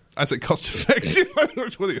 I say cost-effective. I don't know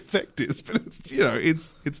what the effect is, but it's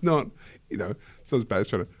not, it's not as bad as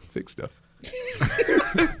trying to fix stuff.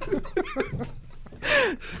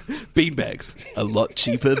 Beanbags, a lot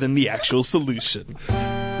cheaper than the actual solution.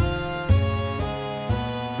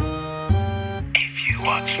 If you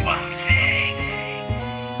watch one thing.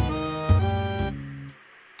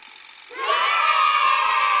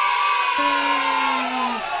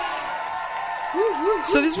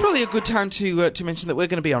 So this is probably a good time to mention that we're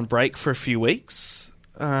going to be on break for a few weeks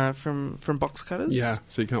from Box Cutters. Yeah,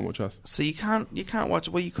 so you can't watch us. So you can't watch.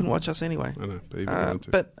 Well, you couldn't watch us anyway. I know, but even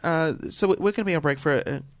want to. So we're going to be on break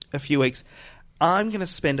for a few weeks. I'm going to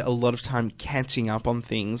spend a lot of time catching up on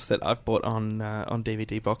things that I've bought on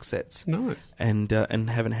DVD box sets. Nice. And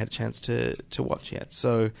haven't had a chance to watch yet.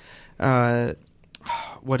 So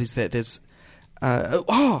what is that? There's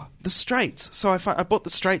The Straits. So I bought The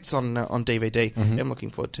Straits on DVD. Mm-hmm. I'm looking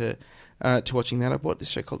forward to watching that. I bought this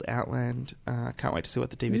show called Outland. Can't wait to see what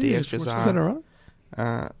the DVD extras are. Is that all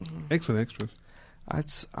right? Excellent extras. I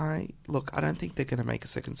don't think they're going to make a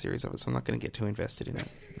second series of it, so I'm not going to get too invested in it.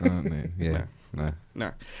 Oh, no. Yeah.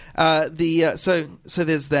 No. So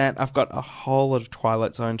there's that. I've got a whole lot of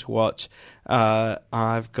Twilight Zone to watch.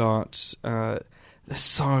 I've got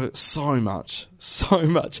so much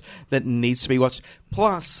that needs to be watched.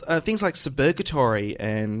 Plus things like Suburgatory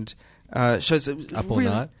and shows that Up All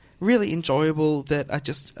Night. Really enjoyable that I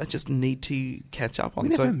just need to catch up on.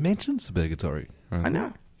 We never mentioned Suburgatory. I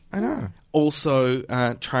know. Also,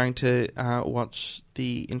 trying to watch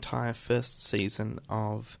the entire first season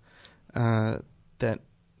of that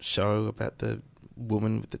show about the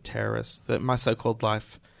woman with the terrorist, My So-Called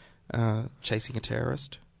Life, chasing a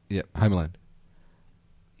terrorist. Yeah, Homeland.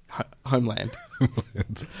 Homeland.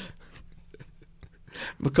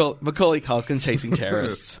 Macaulay Culkin chasing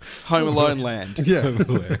terrorists. Home Alone Land. Yeah,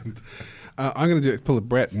 Homeland. I'm going to pull a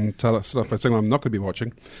Brett and start off by saying what I'm not going to be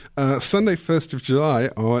watching. Sunday, 1st of July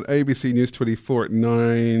on ABC News 24 at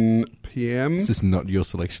 9 p.m. Is this not your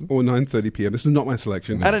selection? Or 9:30 p.m. This is not my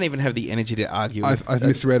selection. I don't even have the energy to argue. I've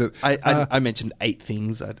misread it. I mentioned 8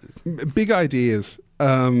 things. Big Ideas.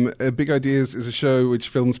 Big Ideas is a show which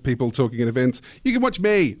films people talking at events. You can watch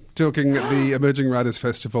me talking at the Emerging Writers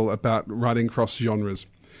Festival about writing cross genres.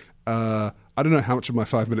 I don't know how much of my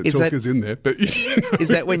 5-minute talk is in there, but is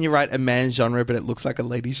that when you write a man's genre but it looks like a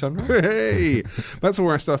lady genre? Hey, that's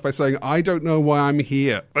where I start by saying I don't know why I'm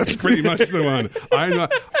here. That's pretty much the one.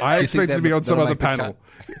 I expect to be on some other panel.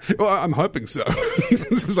 Well, I'm hoping so.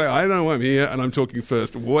 So I don't know why I'm here, and I'm talking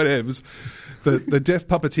first. Whatevs. The deaf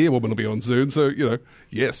puppeteer woman will be on soon, so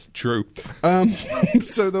yes, true.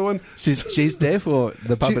 So the one she's deaf, or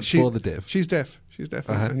the puppet for the deaf? She's deaf. She's deaf,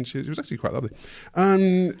 and she was actually quite lovely.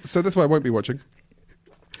 So that's why I won't be watching.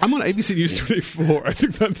 I'm on ABC News 24. I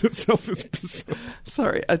think that itself is bizarre.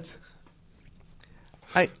 Sorry,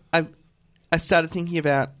 I started thinking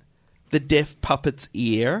about the deaf puppet's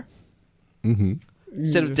ear. Mm-hmm.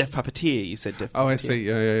 Instead of deaf puppeteer, you said deaf puppeteer. Oh, I see.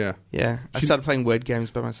 Yeah. Yeah, I started playing word games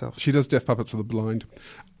by myself. She does deaf puppets for the blind.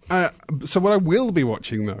 So what I will be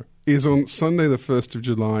watching, though, is on Sunday the 1st of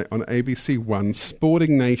July on ABC One,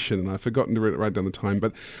 Sporting Nation. And I've forgotten to write down the time,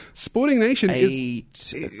 but Sporting Nation 8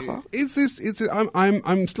 o'clock?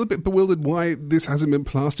 I'm still a bit bewildered why this hasn't been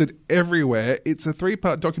plastered everywhere. It's a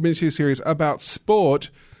 3-part documentary series about sport,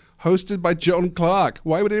 hosted by John Clark.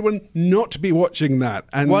 Why would anyone not be watching that?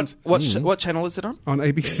 And what channel is it on? On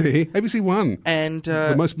ABC. ABC One. And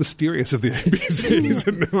the most mysterious of the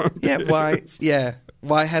ABCs. Yeah, why? Yeah.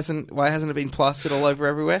 Why hasn't it been plastered all over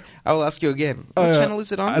everywhere? I will ask you again. What channel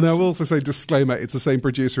is it on? And I will also say, disclaimer, it's the same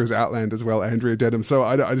producer as Outland as well, Andrea Denham. So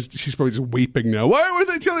she's probably just weeping now. Why were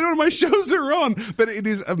they telling me one of my shows are on? But it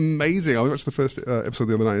is amazing. I watched the first episode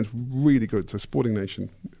the other night. It's really good. So Sporting Nation.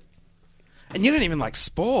 And you don't even like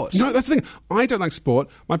sport. No, that's the thing. I don't like sport.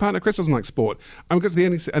 My partner Chris doesn't like sport. And we got to the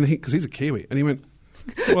end, and because he's a Kiwi, and he went,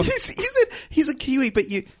 well, he's a Kiwi, but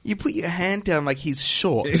you put your hand down like he's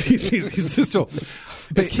short. he's just tall.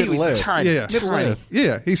 But Kiwis are tiny. Yeah. Tiny.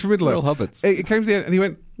 Yeah, he's from Middle-earth. Real hobbits. It came to the end, and he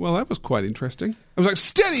went, well, that was quite interesting. I was like,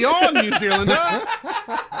 steady on, New Zealander!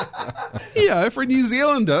 For a New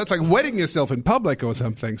Zealander, it's like wetting yourself in public or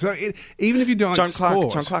something. So even if you don't like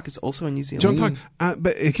sport... John Clark is also a New Zealander. John Clark,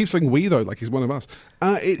 but he keeps saying we, though, like he's one of us.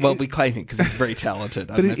 We claim him because he's very talented.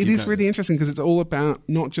 But it is really interesting because it's all about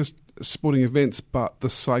not just sporting events, but the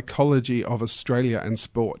psychology of Australia and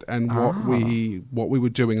sport, and what we were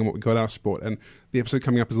doing and what we got out of sport. And the episode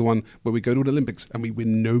coming up is the one where we go to an Olympics and we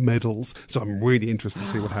win no medals. So I'm really interested to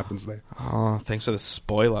see what happens there. Oh, thanks for the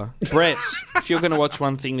spoiler. Brett, if you're going to watch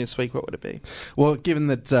one thing this week, what would it be? Well, given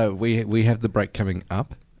that we have the break coming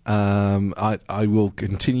up, I will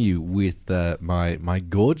continue with my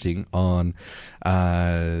gorging on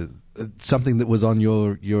something that was on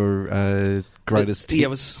your greatest. It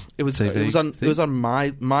was on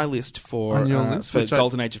my list for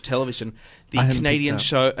Golden Age of Television. The Canadian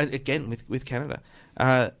show, and again with Canada,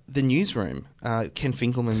 The Newsroom. Ken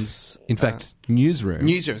Finkelman's. In fact, Newsroom.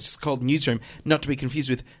 Newsroom. It's called Newsroom, not to be confused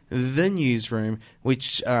with The Newsroom,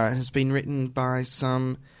 which has been written by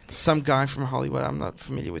some guy from Hollywood. I'm not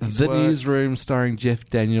familiar with his work. The Newsroom, starring Jeff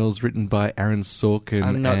Daniels, written by Aaron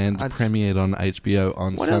Sorkin, and premiered on HBO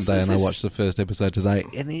on Sunday. And I watched the first episode today,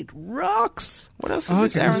 and it rocks. What else is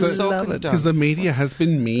this Aaron Sorkin done? Because the media has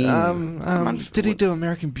been mean. Did he do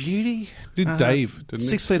American Beauty? Did Dave? Didn't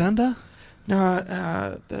 6 Feet Under?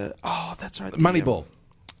 No. That's right. Moneyball.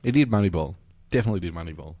 He did Moneyball. Definitely did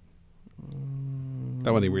Moneyball.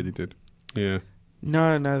 That one he really did. Yeah.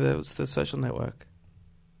 No, that was The Social Network.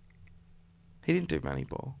 He didn't do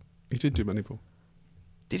Moneyball. He did do Moneyball.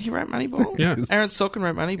 Did he write Moneyball? Yeah. Aaron Sorkin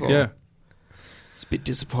wrote Moneyball. Yeah. It's a bit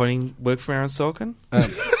disappointing work from Aaron Sorkin.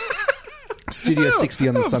 Studio 60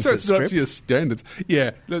 on the Sunset Strip. Strip. Up to your standards.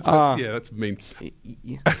 Yeah. That's mean.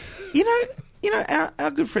 You know,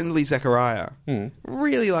 our good friend Lee Zachariah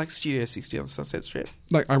really likes Studio 60 on the Sunset Strip.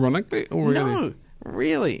 Like, ironically? Or really? No,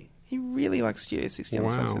 really. He really likes Studio 60 on the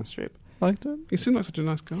Sunset Strip. Liked him? He seemed like such a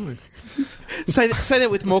nice guy. Say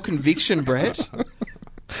that with more conviction, Brett.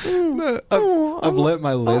 I've learnt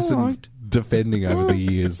my lesson defending over the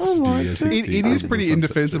years. Studio 60 it is pretty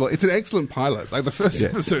indefensible. It's an excellent pilot. Like, the first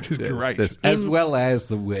episode is great. As well as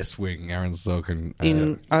The West Wing. Aaron Sorkin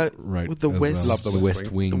wrote with the West, love the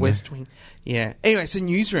West Wing. The West Wing. Yeah. Anyway, so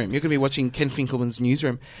Newsroom. You're going to be watching Ken Finkelman's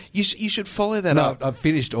Newsroom. You should follow that up. I've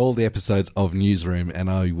finished all the episodes of Newsroom, and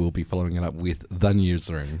I will be following it up with The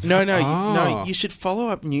Newsroom. No. You should follow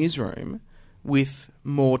up Newsroom with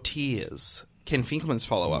More Tears. Ken Finkelman's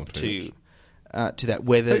follow-up to to that.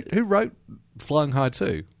 Whether Who wrote Flying High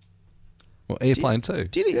 2? Or Airplane 2?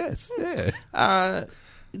 did he? Yes, yeah.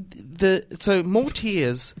 So More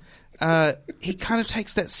Tears, he kind of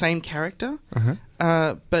takes that same character,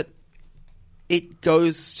 but it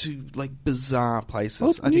goes to like bizarre places.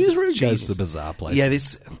 Well, I think it's Newsroom goes genius. to bizarre places. Yeah,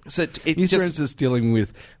 it Newsroom's just is dealing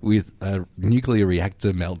with a nuclear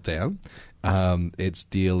reactor meltdown. It's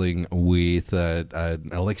dealing with an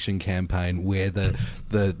election campaign where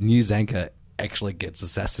the news anchor actually gets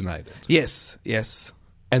assassinated. yes.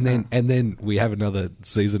 And then we have another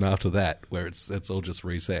season after that where it's all just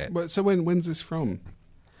reset. But so when's this from?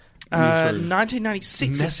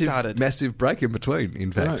 1996 it started. Massive break in between.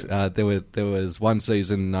 In fact, Right. there was one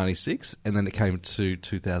season in '96, and then it came to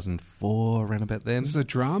 2004, around about then. Is this a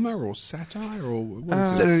drama or satire or what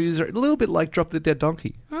is So it? it was a little bit like Drop the Dead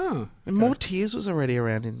Donkey. Oh, And More Tears was already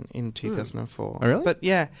around in 2004. Oh, really? But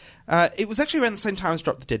yeah, it was actually around the same time as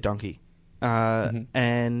Drop the Dead Donkey.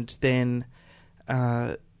 And then,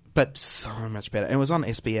 but so much better. And it was on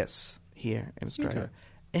SBS here in Australia. Okay.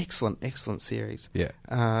 Excellent series. Yeah.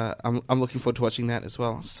 I'm looking forward to watching that as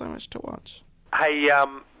well. So much to watch. Hey,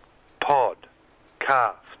 pod,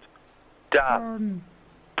 cast, done.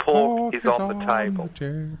 Pork is on the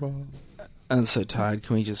table. I'm so tired.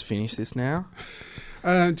 Can we just finish this now?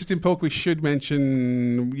 Just in Pork, we should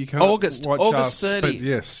mention you can't August watch 30. But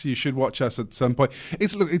yes, you should watch us at some point. It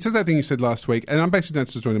says that thing you said last week, and I'm basically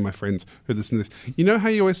just joining my friends who listen to this. You know how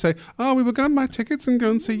you always say, "Oh, we were going to buy tickets and go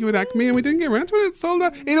and see you at Acme, and we didn't get around to it. It sold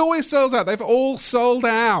out." It always sells out. They've all sold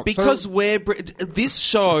out Because So- this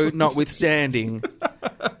show, notwithstanding,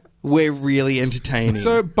 we're really entertaining.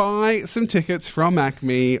 So buy some tickets from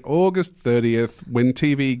Acme August 30th when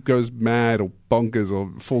TV goes mad or bonkers or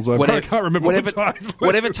falls over. I can't remember what the title is.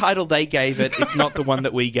 whatever title they gave it, it's not the one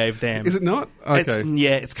that we gave them. Is it not? Okay.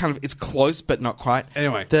 It's close but not quite.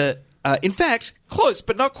 Anyway. In fact, close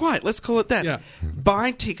but not quite. Let's call it that. Yeah.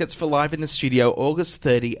 Buy tickets for Live in the Studio August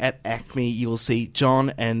 30 at Acme. You will see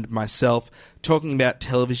John and myself talking about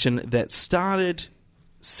television that started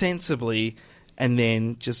sensibly and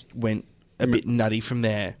then just went a bit nutty from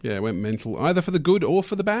there. Yeah, it went mental, either for the good or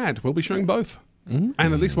for the bad. We'll be showing both. And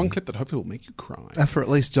at least one clip that hopefully will make you cry. For at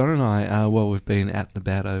least John and I, while we've been out and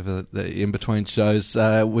about over the in-between shows,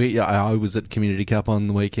 I was at Community Cup on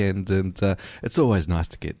the weekend, and it's always nice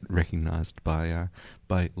to get recognised by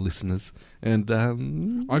listeners. And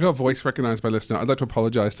I got voice recognised by listener. I'd like to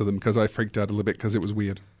apologise to them because I freaked out a little bit because it was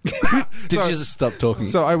weird. did you just stop talking?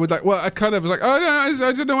 So I would I kind of was like, oh no,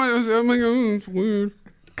 I don't know why. I'm like, oh, it's weird.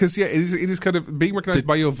 Because it is kind of being recognised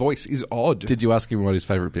by your voice is odd. Did you ask him what his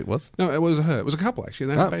favourite bit was? No, it was her. It was a couple actually.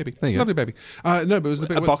 They had a baby, there you go. lovely baby. No, but it was the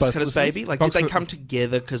bit A with Box both Cutters listeners. baby? Like, Box did they Cutter- come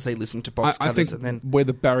together because they listened to Box I Cutters think and then... we're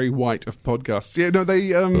the Barry White of podcasts. Yeah, no,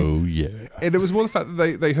 they. Oh yeah. And it was more the fact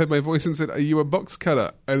that they heard my voice and said, "Are you a box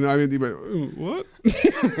cutter?" And I mean, went, "What?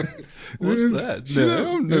 What's that?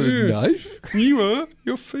 No, I'm not a knife. You are.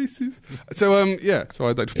 Your face is." So yeah. So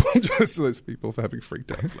I'd like to apologise to those people for having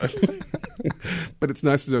freaked out slightly. But it's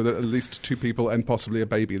nice to know that at least two people and possibly a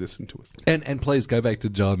baby listen to us. And please go back to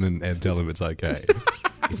John and tell him it's okay.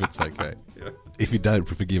 If it's okay. Yeah. If you don't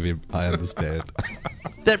forgive him, I understand.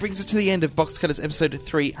 That brings us to the end of Box Cutters episode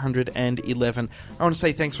 311. I want to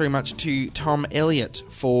say thanks very much to Tom Elliott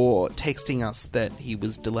for texting us that he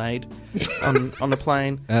was delayed on a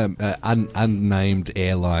plane. Unnamed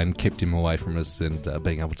airline kept him away from us and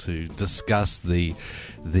being able to discuss the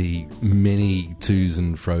many to's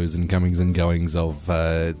and fro's and comings and goings of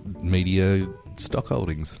media stock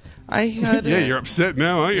holdings. I heard Yeah, you're upset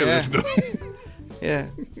now, aren't you, Yeah. listener?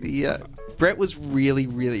 Yeah. Brett was really,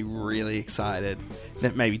 really, really excited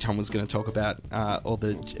that maybe Tom was going to talk about all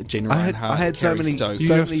the Gina Reinhardt, I had so Kerry many, Stokes.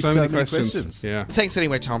 You have so many questions. Yeah. Thanks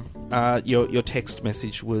anyway, Tom. Your text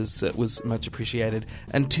message was much appreciated.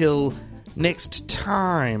 Until next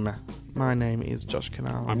time, my name is Josh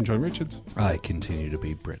Canal. I'm John Richards. I continue to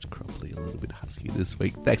be Brett Cropley, a little bit husky this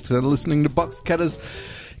week. Thanks for listening to Box Cutters.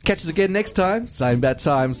 Catch us again next time. Same bad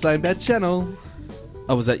time, same bad channel.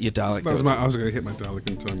 Oh, was that your Dalek? That was I was going to hit my Dalek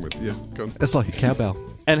in time with. Yeah, go on. It's like a cowbell.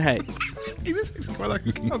 And hey, It is actually quite like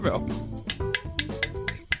a cowbell.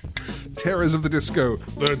 Terrors of the Disco.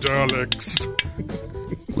 The Daleks.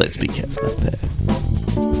 let's be careful up there.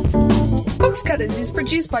 Box Cutters is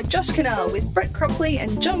produced by Josh Canal with Brett Cropley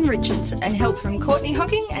and John Richards and help from Courtney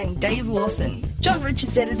Hocking and Dave Lawson. John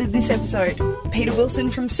Richards edited this episode. Peter Wilson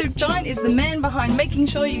from Soup Giant is the man behind making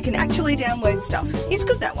sure you can actually download stuff. He's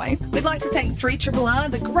good that way. We'd like to thank 3RRR,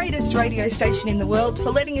 the greatest radio station in the world, for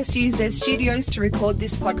letting us use their studios to record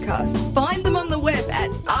this podcast. Find them on the web at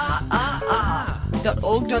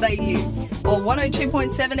rrr.org.au or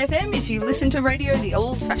 102.7 FM if you listen to radio the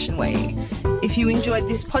old-fashioned way. If you enjoyed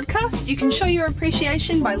this podcast, you can show your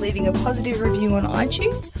appreciation by leaving a positive review on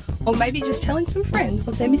iTunes, or maybe just telling some friends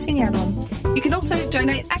what they're missing out on. You can also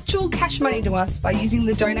donate actual cash money to us by using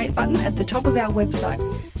the donate button at the top of our website.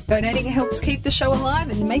 Donating helps keep the show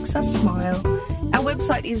alive and makes us smile. Our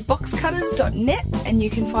website is boxcutters.net, and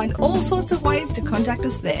you can find all sorts of ways to contact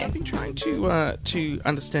us there. I've been trying to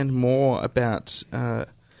understand more about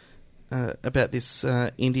this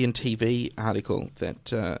Indian TV article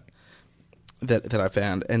that I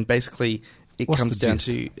found, and basically it comes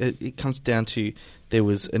down to there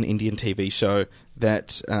was an Indian TV show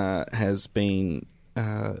that has been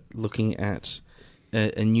looking at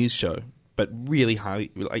a news show, but really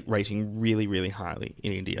highly, like rating really, really highly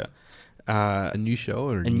in India. A news show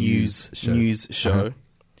or a news show.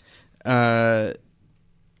 It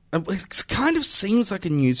kind of seems like a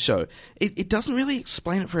news show. It doesn't really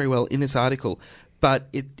explain it very well in this article, but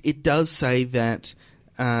it does say that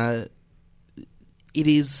it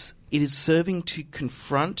is serving to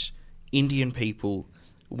confront Indian people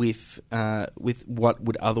with what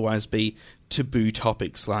would otherwise be taboo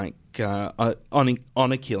topics like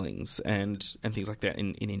honour killings and things like that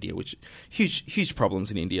in India, which huge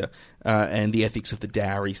problems in India, and the ethics of the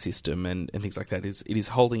dowry system and things like that. It is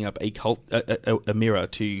holding up a mirror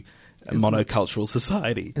to a monocultural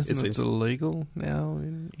society. Isn't it illegal now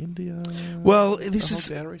in India? Well, this is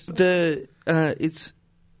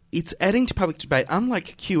it's adding to public debate,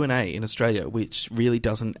 unlike Q&A in Australia, which really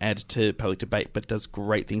doesn't add to public debate but does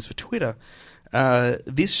great things for Twitter.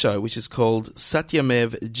 This show, which is called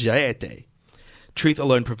Satyamev Jayate, Truth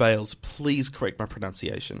Alone Prevails. Please correct my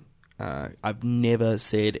pronunciation. I've never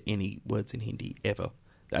said any words in Hindi ever.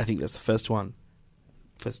 I think that's the first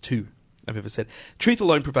two I've ever said. Truth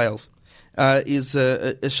Alone Prevails is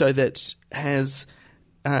a show that has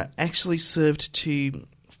actually served to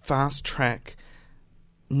fast-track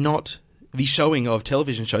not the showing of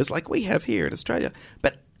television shows like we have here in Australia,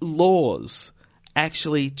 but laws.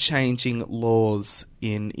 Actually changing laws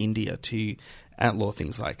in India to outlaw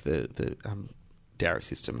things like the dowry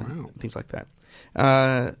system and things like that.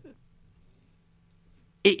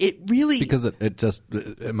 It really... Because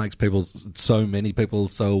it makes so many people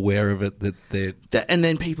so aware of it that they're... And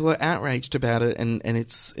then people are outraged about it, and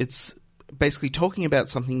it's basically talking about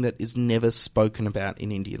something that is never spoken about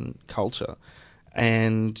in Indian culture.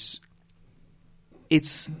 And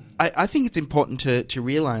I think it's important to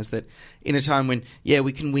realise that in a time when,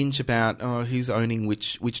 we can whinge about who's owning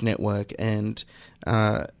which network and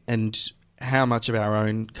how much of our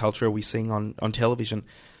own culture are we seeing on television,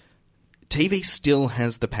 TV still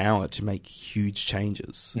has the power to make huge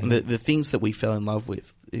changes. Mm-hmm. The things that we fell in love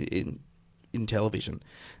with in television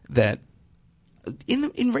that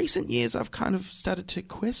in recent years I've kind of started to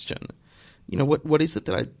question. What is it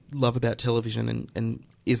that I love about television and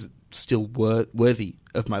is it still worthy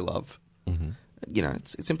of my love? Mm-hmm.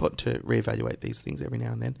 It's important to reevaluate these things every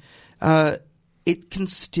now and then. It can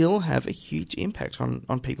still have a huge impact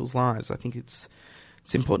on people's lives. I think it's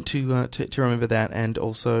important to remember that, and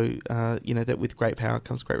also that with great power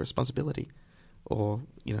comes great responsibility, or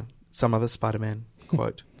some other Spider-Man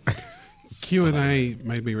quote. Q&A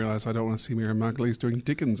made me realise I don't want to see Mira Margulies doing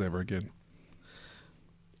Dickens ever again.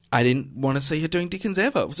 I didn't want to see her doing Dickens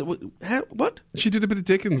ever. What? She did a bit of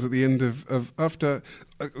Dickens at the end of after.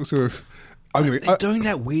 They're doing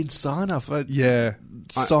that weird sign-off.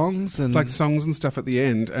 Songs and... songs and stuff at the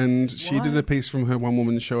end. And she did a piece from her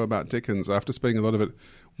one-woman show about Dickens after spending a lot of it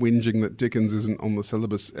whinging that Dickens isn't on the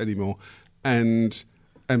syllabus anymore. And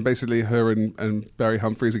basically her and Barry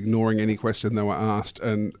Humphries ignoring any question they were asked.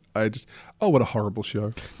 And I just... Oh, what a horrible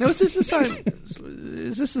show. Now, is this the same...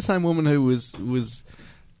 is this the same woman who was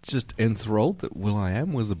just enthralled that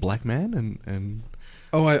Will.i.am was a black man and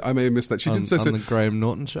Oh, I may have missed that. She did say so. On the Graham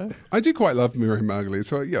Norton show? I do quite love Miriam Margolyes,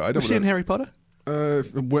 so I don't Was she in Harry Potter?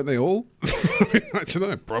 Weren't they all? I don't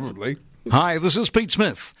know, probably. Hi, this is Pete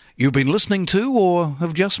Smith. You've been listening to or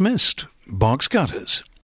have just missed Box Cutters.